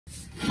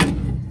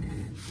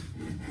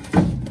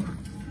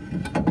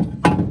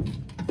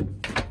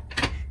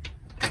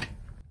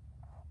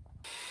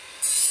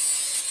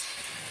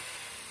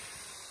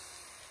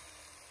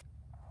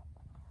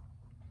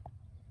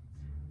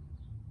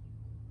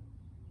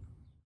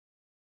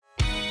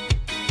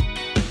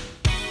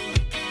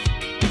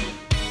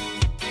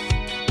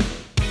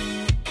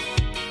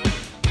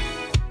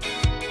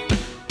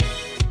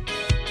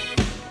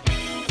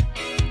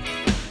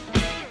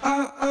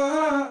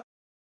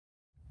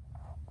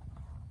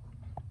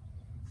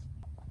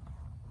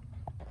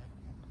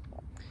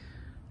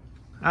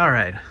All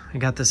right, I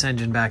got this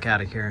engine back out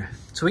of here.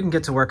 So we can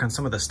get to work on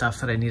some of the stuff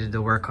that I needed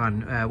to work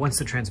on once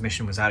the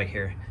transmission was out of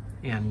here.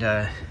 And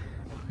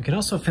we can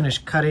also finish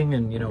cutting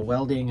and,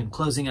 welding and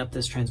closing up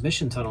this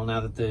transmission tunnel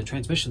now that the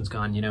transmission's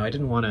gone. I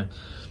didn't want to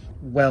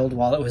weld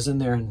while it was in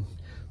there and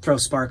throw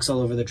sparks all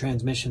over the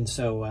transmission.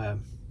 So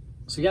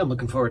yeah, I'm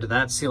looking forward to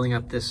that, sealing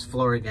up this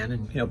floor again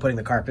and, putting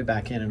the carpet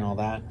back in and all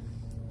that.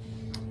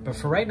 But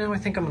for right now, I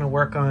think I'm going to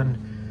work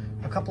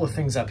on a couple of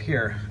things up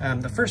here.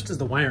 The first is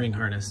the wiring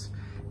harness.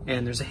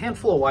 And there's a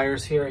handful of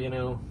wires here,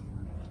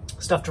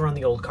 stuff to run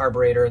the old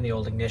carburetor and the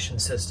old ignition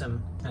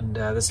system. And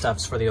this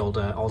stuff's for the old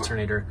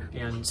alternator.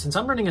 And since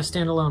I'm running a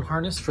standalone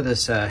harness for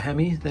this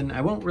Hemi, then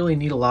I won't really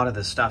need a lot of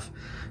this stuff.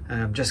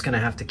 I'm just gonna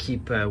have to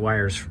keep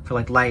wires for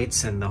like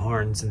lights and the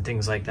horns and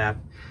things like that.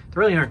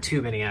 There really aren't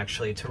too many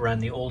actually to run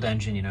the old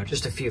engine,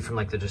 just a few from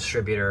like the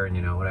distributor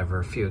and whatever,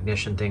 a few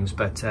ignition things.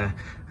 But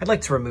I'd like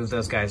to remove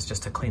those guys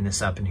just to clean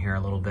this up in here a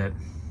little bit.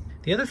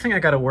 The other thing I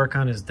gotta work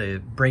on is the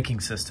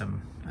braking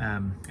system.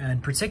 And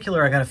in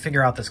particular, I got to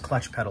figure out this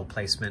clutch pedal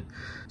placement.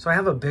 So I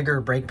have a bigger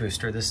brake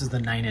booster. This is the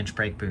 9-inch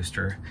brake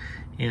booster,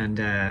 and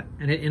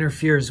it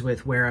interferes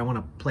with where I want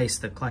to place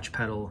the clutch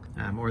pedal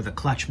or the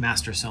clutch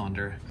master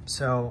cylinder.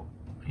 So,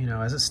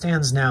 as it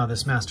stands now,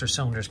 this master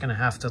cylinder is going to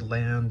have to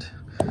land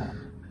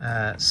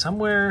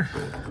somewhere.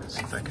 Let's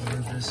see if I can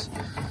move this.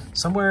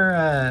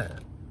 Somewhere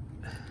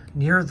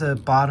near the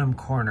bottom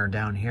corner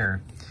down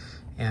here.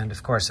 And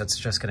of course, that's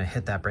just going to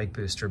hit that brake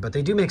booster. But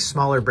they do make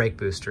smaller brake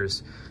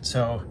boosters.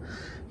 So,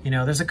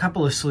 there's a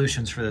couple of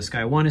solutions for this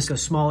guy. One is a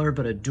smaller,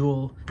 but a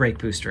dual brake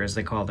booster, as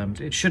they call them.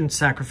 It shouldn't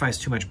sacrifice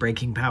too much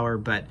braking power,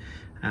 but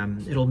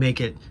it'll make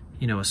it,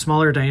 a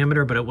smaller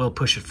diameter, but it will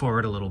push it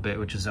forward a little bit,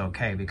 which is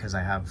okay because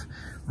I have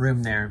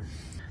room there.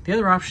 The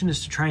other option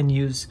is to try and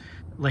use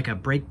like a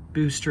brake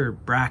booster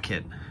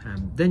bracket.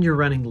 Then you're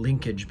running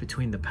linkage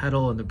between the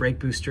pedal and the brake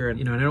booster, and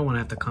I don't want to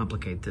have to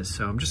complicate this,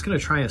 so I'm just going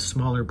to try a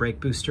smaller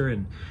brake booster,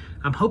 and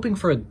I'm hoping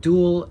for a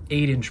dual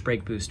 8-inch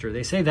brake booster.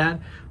 They say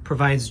that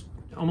provides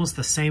almost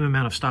the same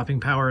amount of stopping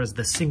power as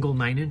the single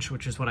 9-inch,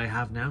 which is what I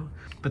have now.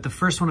 But the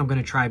first one I'm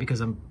going to try,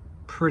 because I'm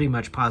pretty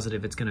much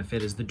positive it's going to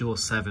fit, is the dual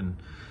 7.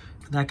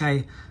 That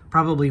guy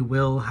probably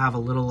will have a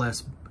little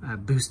less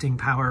boosting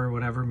power or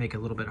whatever, make a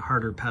little bit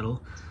harder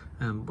pedal.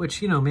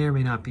 Which, may or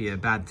may not be a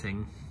bad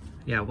thing.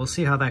 Yeah, we'll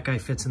see how that guy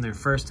fits in there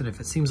first, and if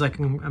it seems like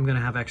I'm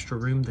gonna have extra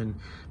room, then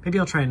maybe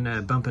I'll try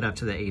and bump it up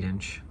to the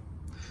 8-inch.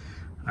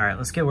 All right,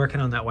 let's get working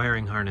on that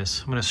wiring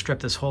harness. I'm gonna strip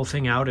this whole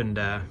thing out and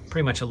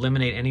pretty much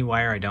eliminate any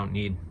wire I don't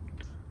need.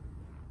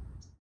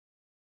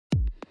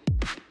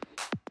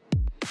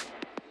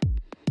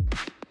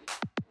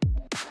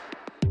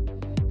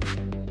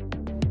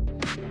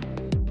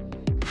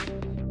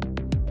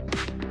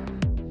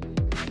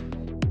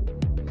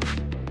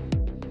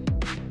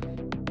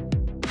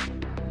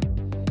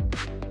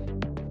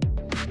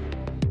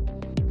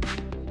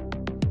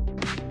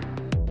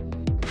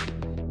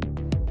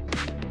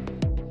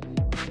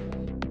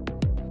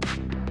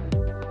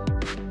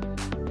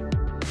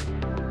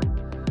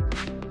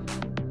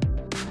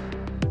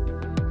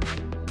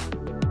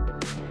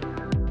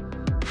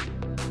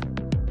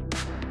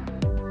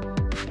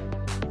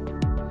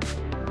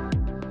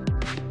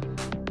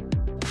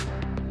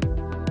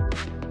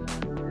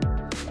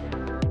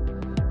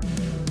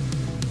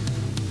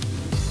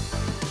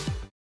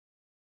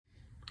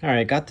 All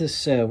right, got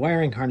this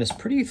wiring harness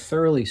pretty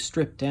thoroughly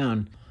stripped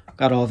down.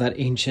 Got all that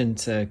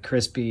ancient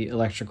crispy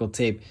electrical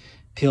tape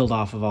peeled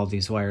off of all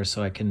these wires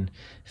so I can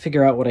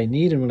figure out what I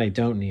need and what I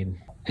don't need.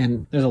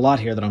 And there's a lot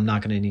here that I'm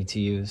not going to need to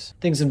use.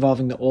 Things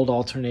involving the old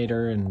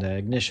alternator and the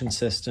ignition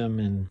system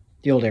and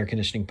the old air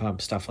conditioning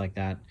pump, stuff like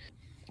that.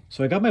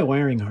 So I got my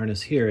wiring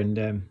harness here, and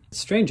it's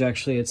strange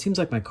actually. It seems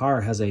like my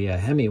car has a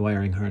Hemi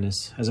wiring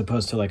harness as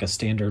opposed to like a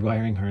standard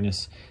wiring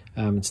harness.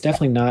 It's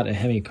definitely not a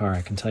Hemi car,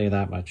 I can tell you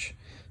that much.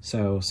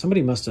 So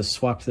somebody must have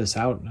swapped this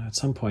out at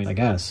some point, I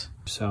guess.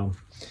 So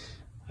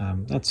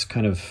that's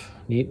kind of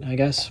neat, I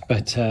guess.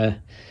 But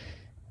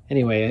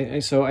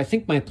anyway, so I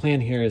think my plan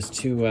here is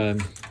to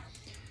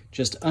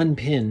just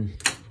unpin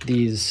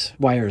these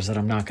wires that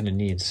I'm not going to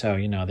need. So,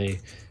 they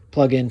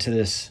plug into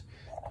this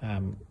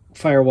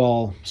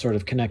firewall sort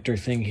of connector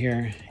thing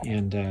here.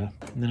 And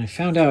then I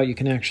found out you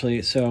can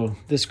actually, so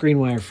this green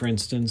wire, for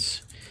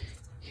instance,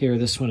 here,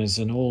 this one is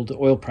an old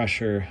oil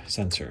pressure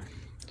sensor.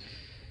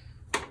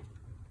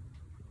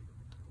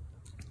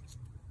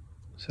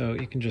 So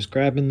you can just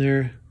grab in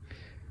there,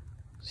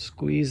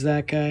 squeeze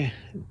that guy,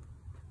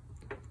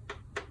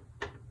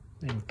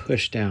 and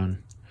push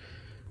down.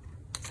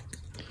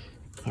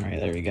 All right,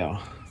 there we go.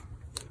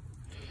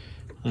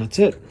 That's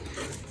it.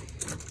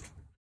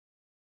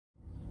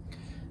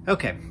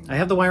 Okay, I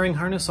have the wiring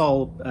harness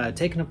all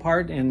taken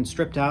apart and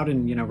stripped out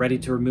and, ready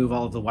to remove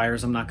all of the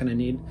wires I'm not going to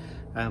need.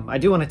 I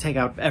do want to take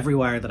out every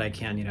wire that I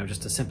can,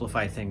 just to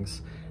simplify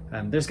things.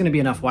 There's going to be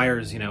enough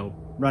wires,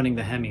 running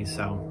the Hemi,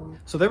 so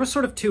there was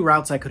sort of two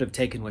routes I could have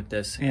taken with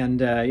this, and,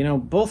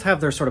 both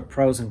have their sort of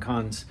pros and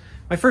cons.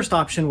 My first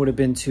option would have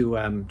been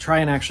to try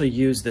and actually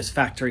use this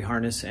factory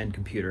harness and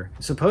computer.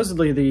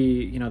 Supposedly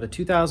the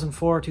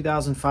 2004,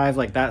 2005,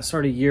 like that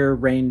sort of year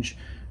range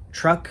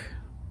truck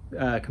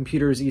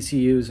computers,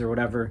 ECUs or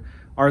whatever,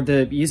 are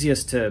the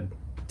easiest to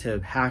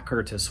hack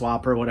or to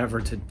swap or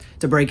whatever,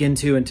 to break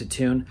into and to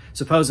tune,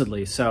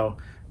 supposedly. So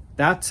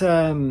that,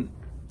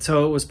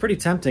 so it was pretty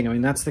tempting. I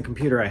mean, that's the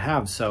computer I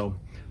have, so,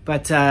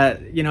 but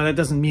that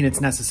doesn't mean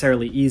it's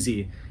necessarily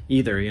easy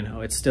either.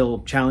 It's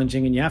still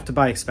challenging, and you have to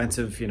buy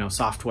expensive,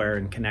 software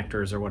and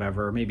connectors or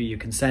whatever, or maybe you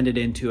can send it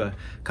into a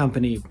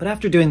company. But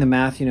after doing the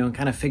math, and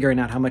kind of figuring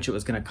out how much it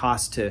was going to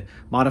cost to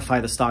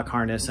modify the stock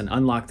harness and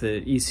unlock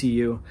the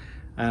ECU,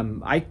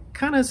 I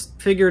kind of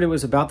figured it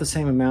was about the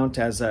same amount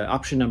as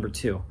option number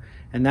 2,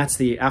 and that's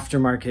the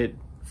aftermarket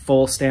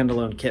full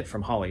standalone kit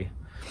from Holley.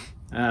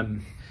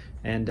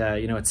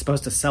 It's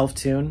supposed to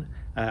self-tune.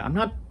 I'm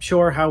not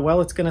sure how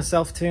well it's going to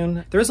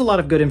self-tune. There is a lot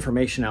of good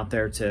information out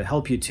there to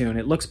help you tune.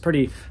 It looks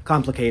pretty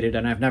complicated,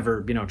 and I've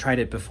never, tried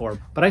it before,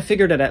 but I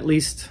figured it at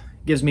least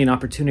gives me an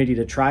opportunity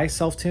to try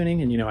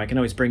self-tuning, and, I can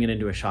always bring it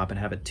into a shop and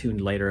have it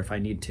tuned later if I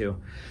need to.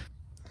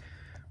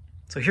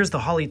 So here's the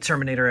Holley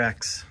Terminator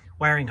X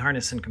wiring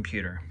harness and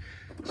computer.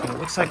 So it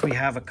looks like we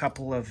have a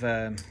couple of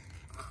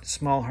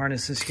small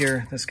harnesses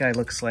here. This guy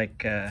looks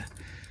like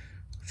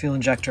fuel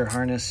injector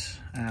harness.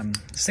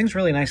 This thing's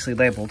really nicely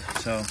labeled,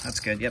 so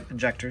that's good. Yep,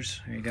 injectors,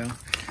 there you go.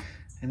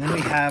 And then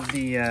we have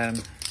the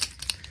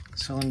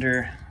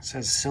cylinder, it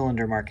says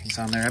cylinder markings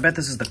on there. I bet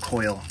this is the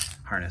coil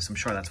harness. I'm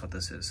sure that's what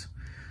this is.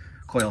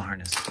 Coil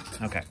harness,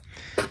 okay.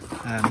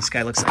 This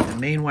guy looks like the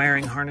main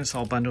wiring harness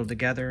all bundled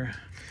together.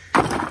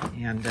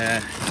 And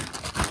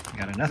we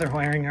got another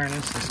wiring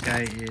harness. This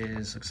guy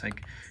looks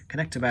like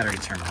connect to battery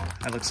terminal.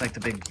 That looks like the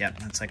big,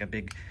 that's like a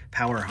big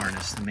power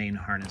harness, the main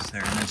harness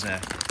there. And there's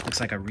looks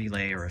like a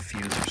relay or a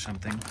fuse or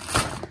something.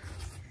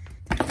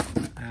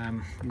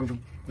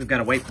 We've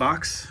got a weight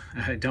box.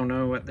 I don't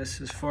know what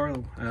this is for.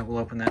 We'll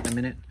open that in a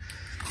minute.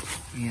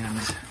 And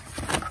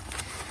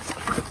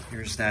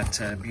here's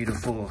that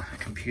beautiful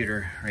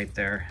computer right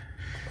there.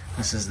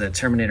 This is the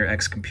Terminator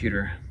X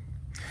computer.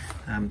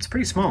 It's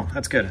pretty small.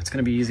 That's good. It's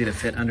going to be easy to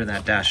fit under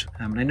that dash.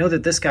 And I know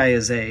that this guy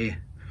is a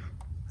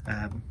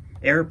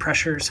air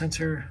pressure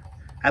sensor,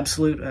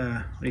 absolute,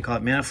 what do you call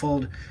it,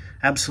 manifold,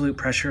 absolute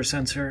pressure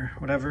sensor,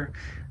 whatever.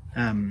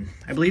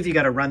 I believe you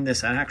got to run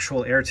this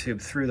actual air tube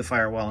through the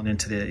firewall and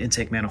into the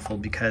intake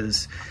manifold,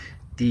 because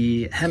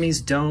the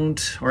Hemis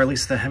don't, or at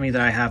least the Hemi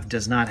that I have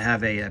does not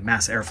have a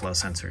mass airflow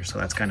sensor. So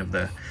that's kind of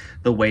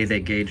the way they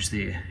gauge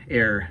the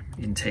air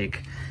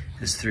intake,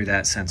 is through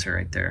that sensor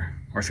right there,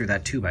 or through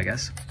that tube, I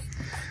guess.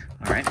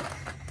 All right.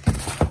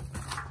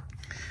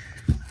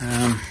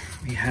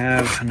 We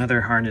have another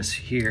harness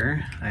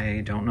here.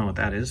 I don't know what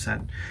that is. I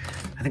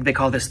think they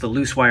call this the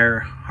loose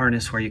wire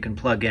harness, where you can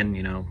plug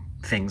in,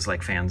 things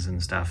like fans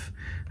and stuff.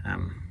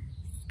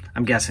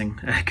 I'm guessing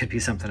it could be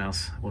something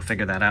else. We'll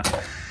figure that out.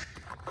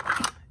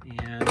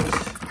 And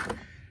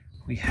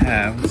we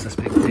have, what's this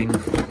big thing?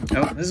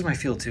 Oh, this is my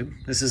fuel tube.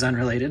 This is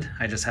unrelated.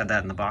 I just had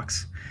that in the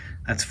box.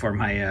 That's for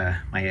my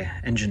my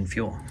engine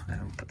fuel.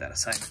 I'll put that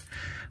aside.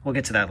 We'll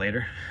get to that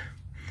later.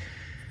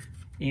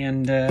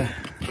 And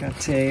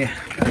got an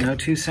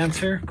O2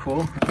 sensor.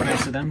 Cool.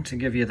 Nice of them to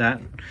give you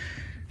that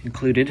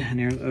included, an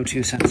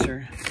O2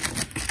 sensor.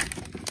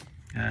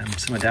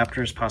 Some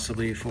adapters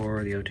possibly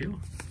for the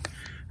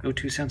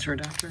O2 sensor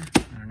adapter.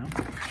 I don't know.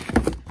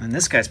 And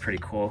this guy's pretty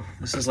cool.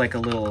 This is like a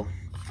little,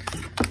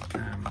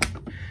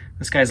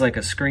 this guy's like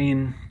a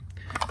screen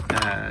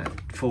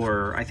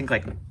for, I think,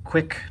 like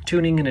quick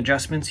tuning and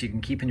adjustments you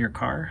can keep in your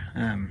car.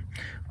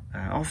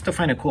 I'll have to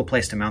find a cool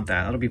place to mount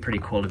that. That'll be pretty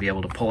cool to be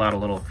able to pull out a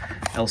little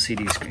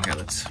LCD screen here.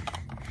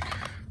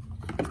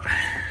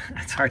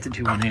 It's hard to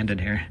do one-handed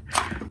here.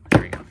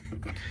 There we go.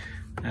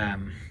 Yeah,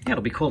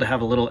 it'll be cool to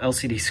have a little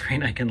LCD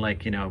screen I can,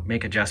 like,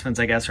 make adjustments,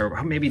 I guess,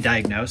 or maybe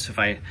diagnose if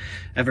I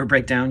ever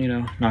break down,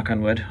 knock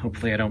on wood.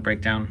 Hopefully I don't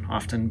break down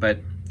often, but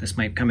this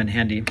might come in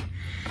handy.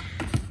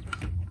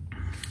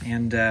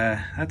 And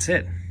that's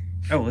it.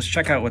 Oh, let's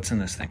check out what's in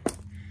this thing.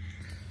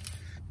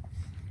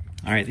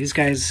 All right, these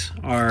guys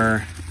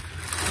are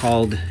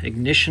called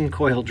ignition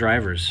coil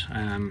drivers.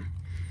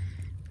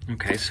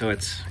 Okay, so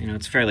it's,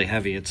 it's fairly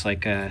heavy. It's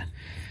like I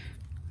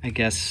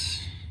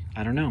guess,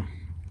 I don't know.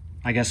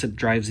 I guess it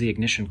drives the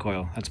ignition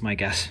coil. That's my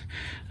guess.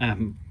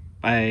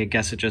 I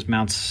guess it just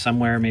mounts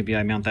somewhere. Maybe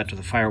I mount that to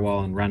the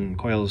firewall and run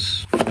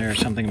coils there or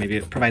something. Maybe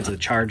it provides a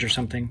charge or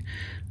something.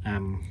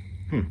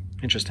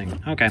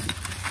 Interesting. Okay.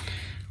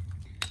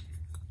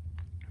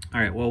 All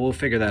right, well, we'll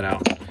figure that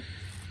out.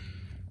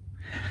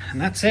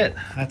 And that's it.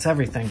 That's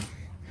everything.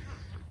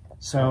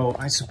 So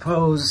I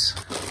suppose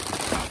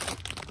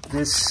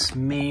this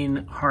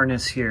main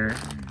harness here,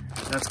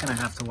 that's gonna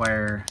have to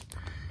wire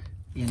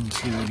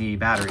into the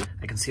battery.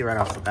 I can see right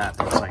off the bat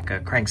there's like a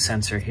crank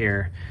sensor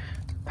here,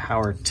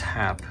 power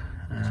tap.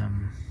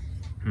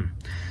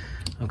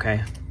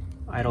 Okay,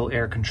 idle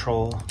air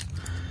control.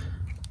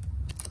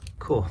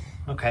 Cool,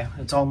 okay,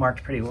 it's all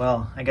marked pretty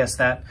well. I guess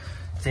that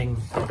thing,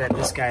 I bet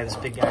this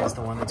big guy is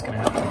the one that's gonna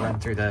have to run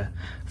through the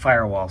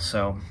firewall.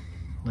 So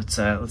let's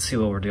see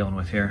what we're dealing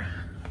with here.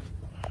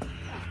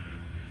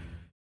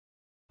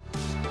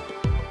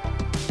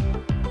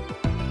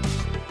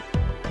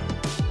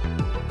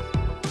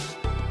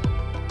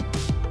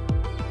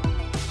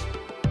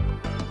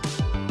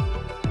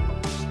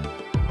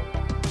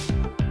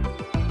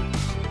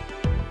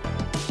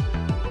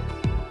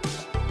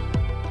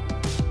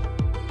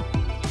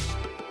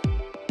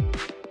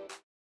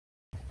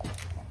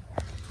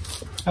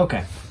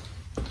 Okay,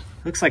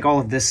 looks like all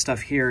of this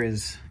stuff here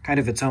is kind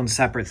of its own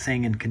separate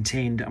thing and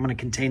contained. I'm going to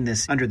contain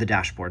this under the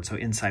dashboard, so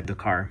inside the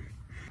car.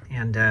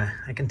 And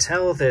I can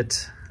tell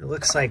that it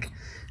looks like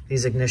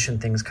these ignition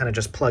things kind of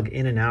just plug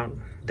in and out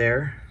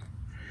there.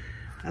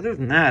 Other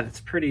than that, it's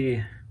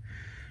pretty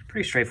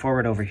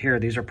straightforward over here.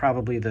 These are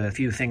probably the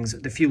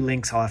few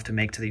links I'll have to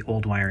make to the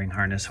old wiring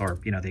harness, or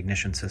the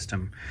ignition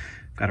system.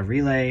 I've got a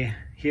relay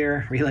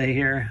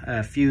here,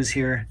 a fuse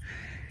here.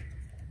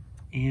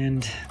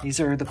 And these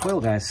are the coil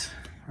guys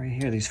right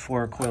here, these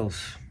 4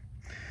 coils.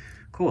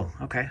 Cool,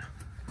 okay,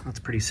 that's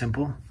pretty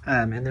simple.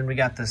 And then we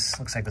got this,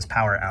 looks like this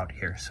power out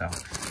here, so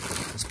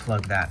let's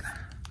plug that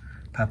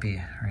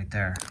puppy right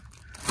there.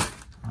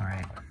 All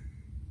right.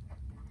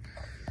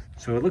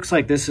 So it looks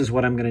like this is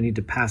what I'm gonna need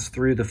to pass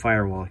through the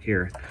firewall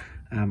here.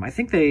 I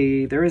think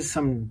there is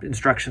some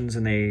instructions,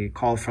 and they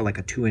call for like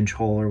a 2-inch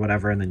hole or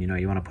whatever, and then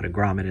you wanna put a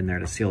grommet in there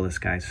to seal this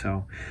guy.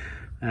 So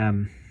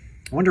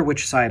I wonder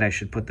which side I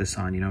should put this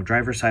on,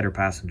 driver's side or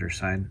passenger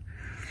side.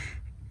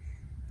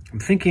 I'm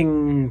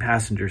thinking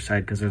passenger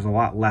side because there's a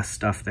lot less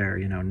stuff there,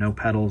 no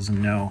pedals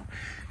and no...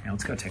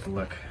 let's go take a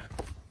look.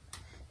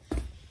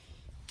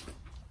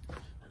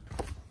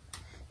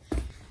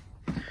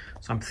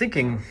 So I'm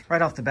thinking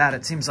right off the bat,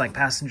 it seems like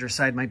passenger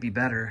side might be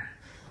better.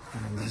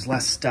 There's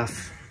less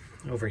stuff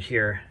over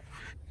here.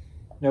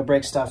 No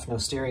brake stuff, no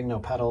steering, no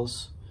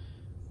pedals.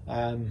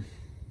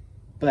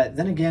 But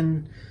then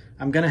again,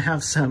 I'm gonna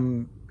have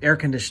some air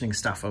conditioning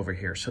stuff over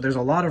here. So there's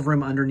a lot of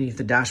room underneath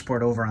the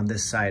dashboard over on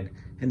this side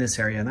in this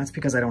area. And that's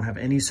because I don't have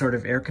any sort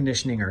of air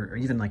conditioning or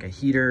even like a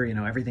heater,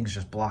 everything's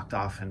just blocked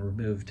off and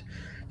removed.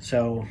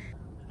 So,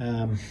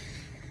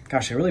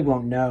 gosh, I really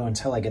won't know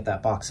until I get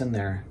that box in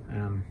there.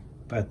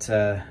 But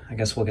I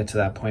guess we'll get to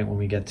that point when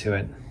we get to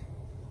it.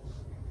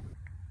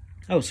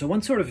 Oh, so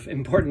one sort of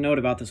important note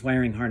about this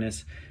wiring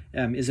harness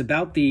is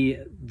about the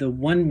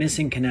one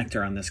missing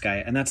connector on this guy,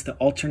 and that's the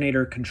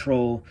alternator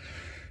control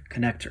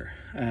connector.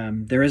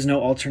 There is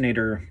no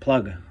alternator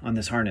plug on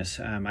this harness.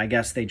 I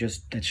guess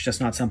it's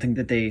just not something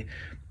that they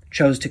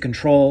chose to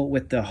control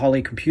with the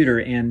Holley computer,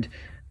 and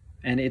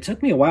it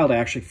took me a while to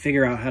actually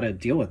figure out how to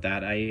deal with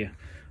that. I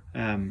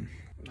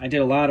did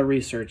a lot of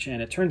research,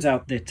 and it turns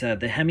out that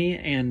the Hemi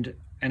and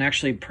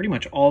actually pretty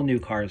much all new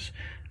cars,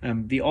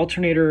 the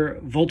alternator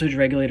voltage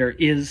regulator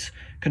is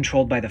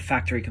controlled by the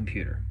factory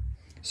computer.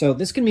 So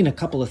this can mean a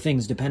couple of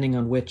things depending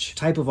on which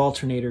type of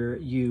alternator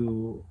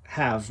you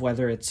have,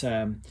 whether it's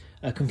a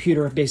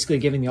computer basically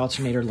giving the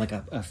alternator like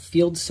a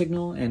field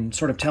signal and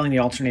sort of telling the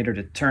alternator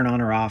to turn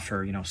on or off,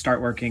 or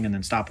start working and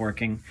then stop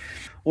working,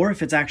 or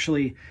if it's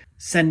actually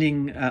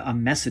sending a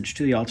message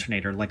to the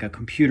alternator, like a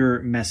computer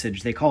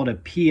message. They call it a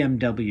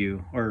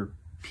PMW or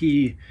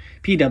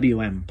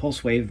PWM,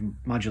 pulse wave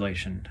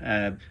modulation.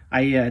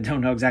 I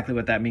don't know exactly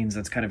what that means.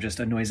 That's kind of just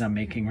a noise I'm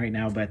making right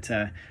now, but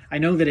I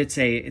know that it's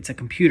a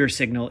computer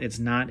signal. It's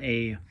not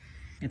an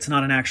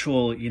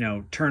actual,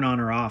 turn on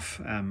or off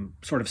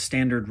sort of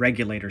standard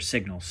regulator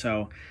signal.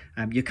 So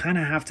you kind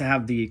of have to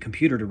have the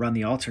computer to run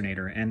the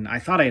alternator. And I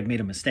thought I had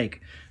made a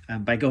mistake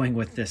by going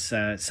with this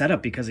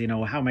setup because,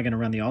 how am I going to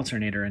run the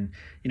alternator? And,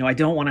 I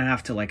don't want to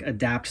have to like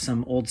adapt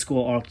some old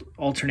school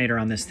alternator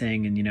on this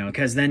thing. And,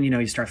 because then,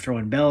 you start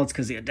throwing belts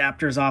because the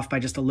adapter's off by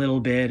just a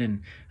little bit.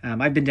 And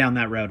I've been down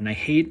that road, and I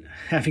hate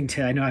having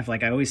to,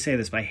 I always say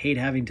this, but I hate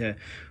having to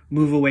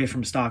move away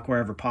from stock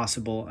wherever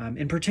possible,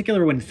 in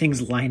particular when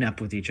things line up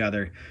with each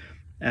other.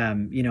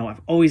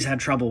 I've always had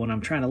trouble when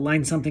I'm trying to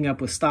line something up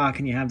with stock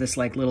and you have this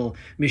like little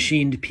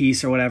machined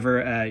piece or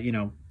whatever,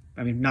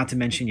 not to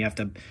mention you have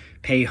to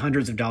pay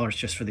hundreds of dollars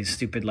just for these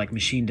stupid like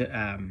machined,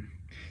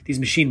 these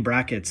machine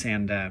brackets.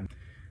 And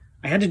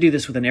I had to do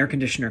this with an air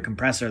conditioner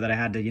compressor that I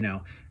had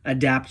to,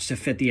 adapt to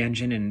fit the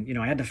engine. And,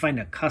 I had to find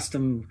a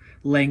custom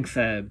length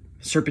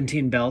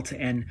serpentine belt,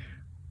 and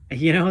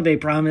they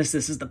promised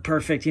this is the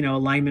perfect,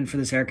 alignment for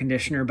this air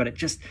conditioner, but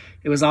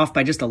it was off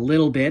by just a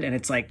little bit. And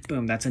it's like,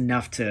 boom, that's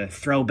enough to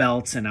throw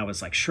belts. And I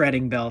was like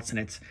shredding belts,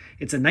 and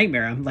it's a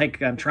nightmare. I'm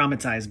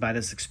traumatized by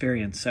this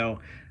experience. So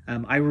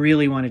I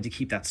really wanted to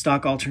keep that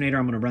stock alternator.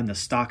 I'm going to run the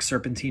stock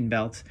serpentine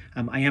belt.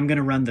 I am going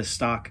to run the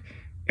stock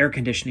air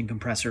conditioning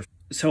compressor.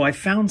 So I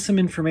found some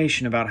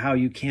information about how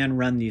you can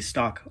run these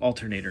stock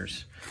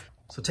alternators.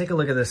 So take a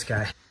look at this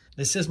guy.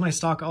 This is my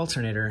stock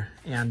alternator,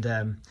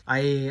 and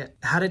I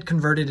had it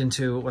converted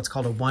into what's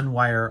called a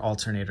one-wire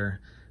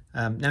alternator.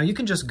 Now you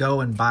can just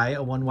go and buy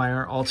a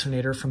one-wire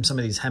alternator from some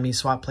of these Hemi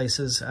swap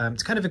places.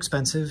 It's kind of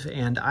expensive,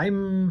 and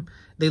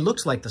they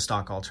looked like the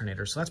stock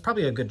alternator, so that's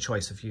probably a good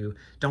choice if you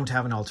don't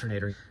have an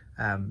alternator.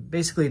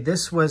 Basically,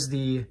 this was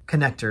the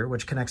connector,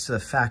 which connects to the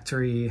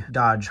factory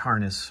Dodge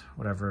harness,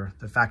 whatever,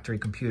 the factory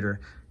computer,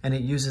 and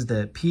it uses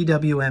the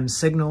PWM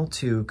signal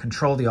to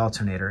control the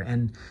alternator.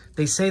 And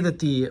they say that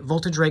the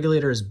voltage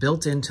regulator is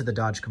built into the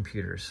Dodge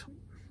computers.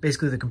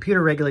 Basically, the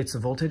computer regulates the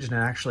voltage, and it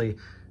actually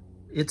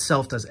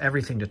itself does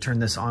everything to turn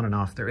this on and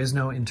off. There is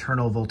no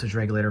internal voltage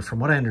regulator,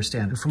 from what I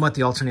understand, and from what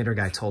the alternator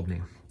guy told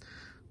me.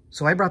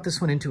 So I brought this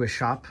one into a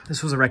shop.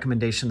 This was a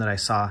recommendation that I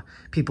saw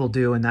people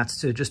do, and that's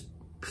to just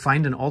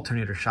find an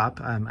alternator shop.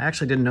 I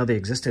actually didn't know they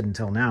existed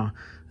until now.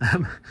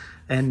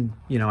 And,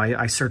 you know,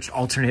 I searched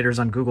alternators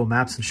on Google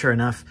Maps, and sure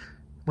enough,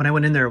 when I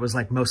went in there, it was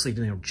like mostly,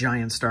 you know,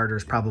 giant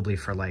starters, probably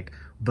for like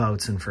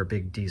boats and for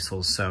big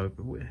diesels. So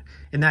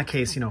in that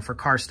case, you know, for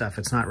car stuff,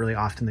 it's not really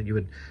often that you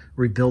would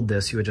rebuild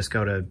this. You would just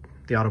go to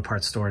the auto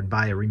parts store and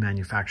buy a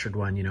remanufactured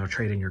one, you know,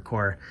 trade in your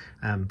core.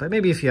 But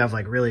maybe if you have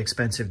like really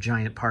expensive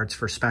giant parts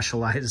for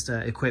specialized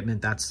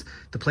equipment, that's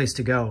the place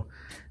to go.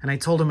 And I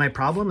told them my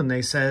problem, and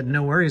they said,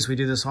 no worries, we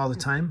do this all the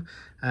time.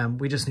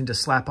 We just need to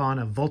slap on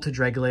a voltage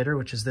regulator,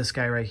 which is this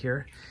guy right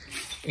here.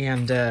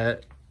 And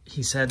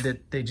he said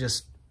that they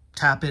just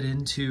tap it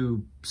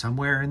into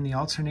somewhere in the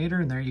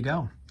alternator, and there you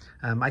go.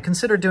 I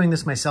considered doing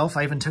this myself.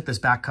 I even took this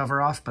back cover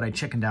off, but I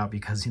chickened out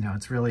because, you know,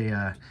 it's really,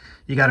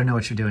 you got to know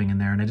what you're doing in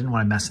there, and I didn't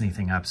want to mess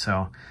anything up.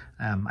 So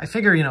I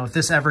figure, you know, if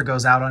this ever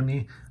goes out on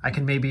me, I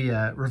can maybe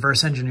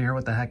reverse engineer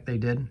what the heck they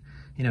did,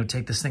 you know,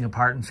 take this thing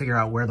apart and figure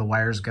out where the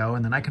wires go,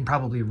 and then I can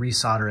probably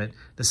resolder it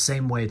the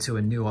same way to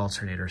a new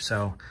alternator.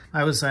 So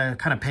I was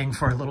kind of paying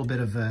for a little bit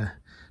of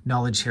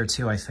knowledge here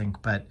too, I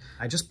think, but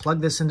I just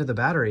plugged this into the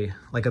battery,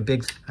 like a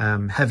big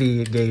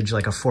heavy gauge,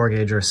 like a 4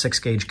 gauge or a 6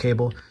 gauge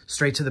cable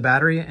straight to the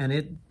battery. And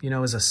it, you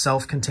know, is a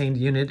self-contained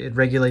unit. It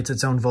regulates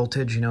its own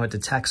voltage. You know, it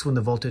detects when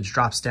the voltage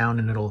drops down,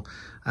 and it'll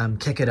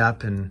kick it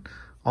up and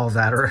all of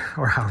that, or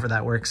however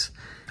that works.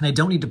 And I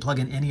don't need to plug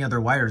in any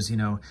other wires, you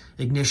know,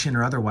 ignition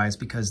or otherwise,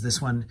 because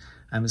this one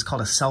is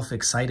called a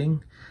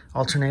self-exciting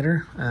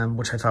alternator,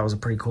 which I thought was a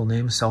pretty cool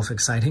name,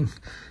 self-exciting.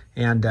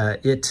 And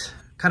it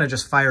kind of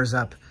just fires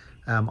up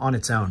on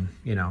its own,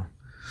 you know.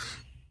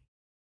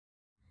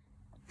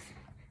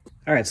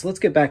 All right, so let's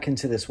get back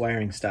into this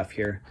wiring stuff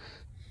here.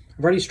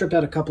 I've already stripped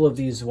out a couple of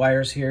these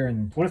wires here,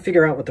 and I want to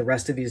figure out what the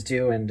rest of these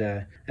do,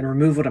 and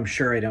remove what I'm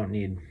sure I don't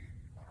need.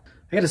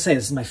 I gotta say,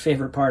 this is my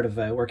favorite part of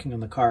working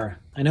on the car.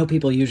 I know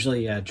people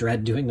usually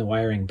dread doing the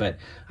wiring, but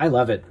I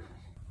love it.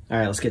 All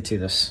right, let's get to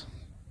this.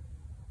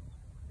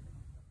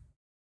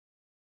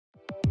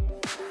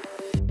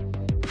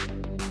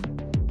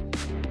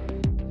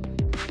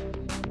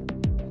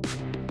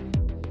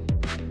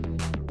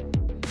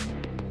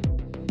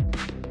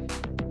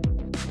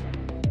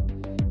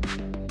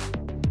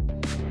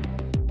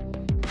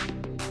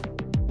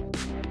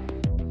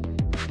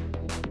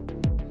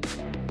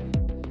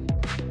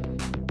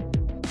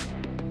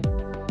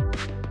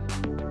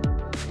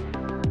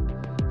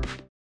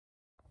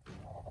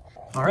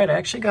 All right, I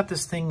actually got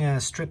this thing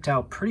stripped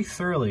out pretty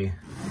thoroughly.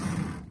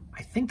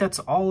 I think that's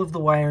all of the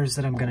wires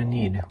that I'm gonna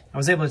need. I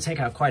was able to take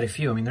out quite a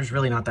few. I mean, there's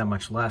really not that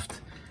much left.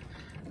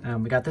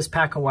 We got this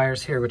pack of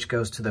wires here, which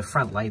goes to the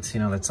front lights, you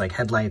know, that's like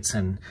headlights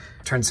and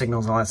turn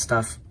signals, all that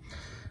stuff.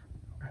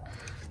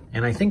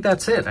 And I think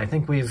that's it. I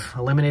think we've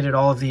eliminated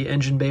all of the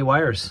engine bay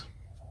wires.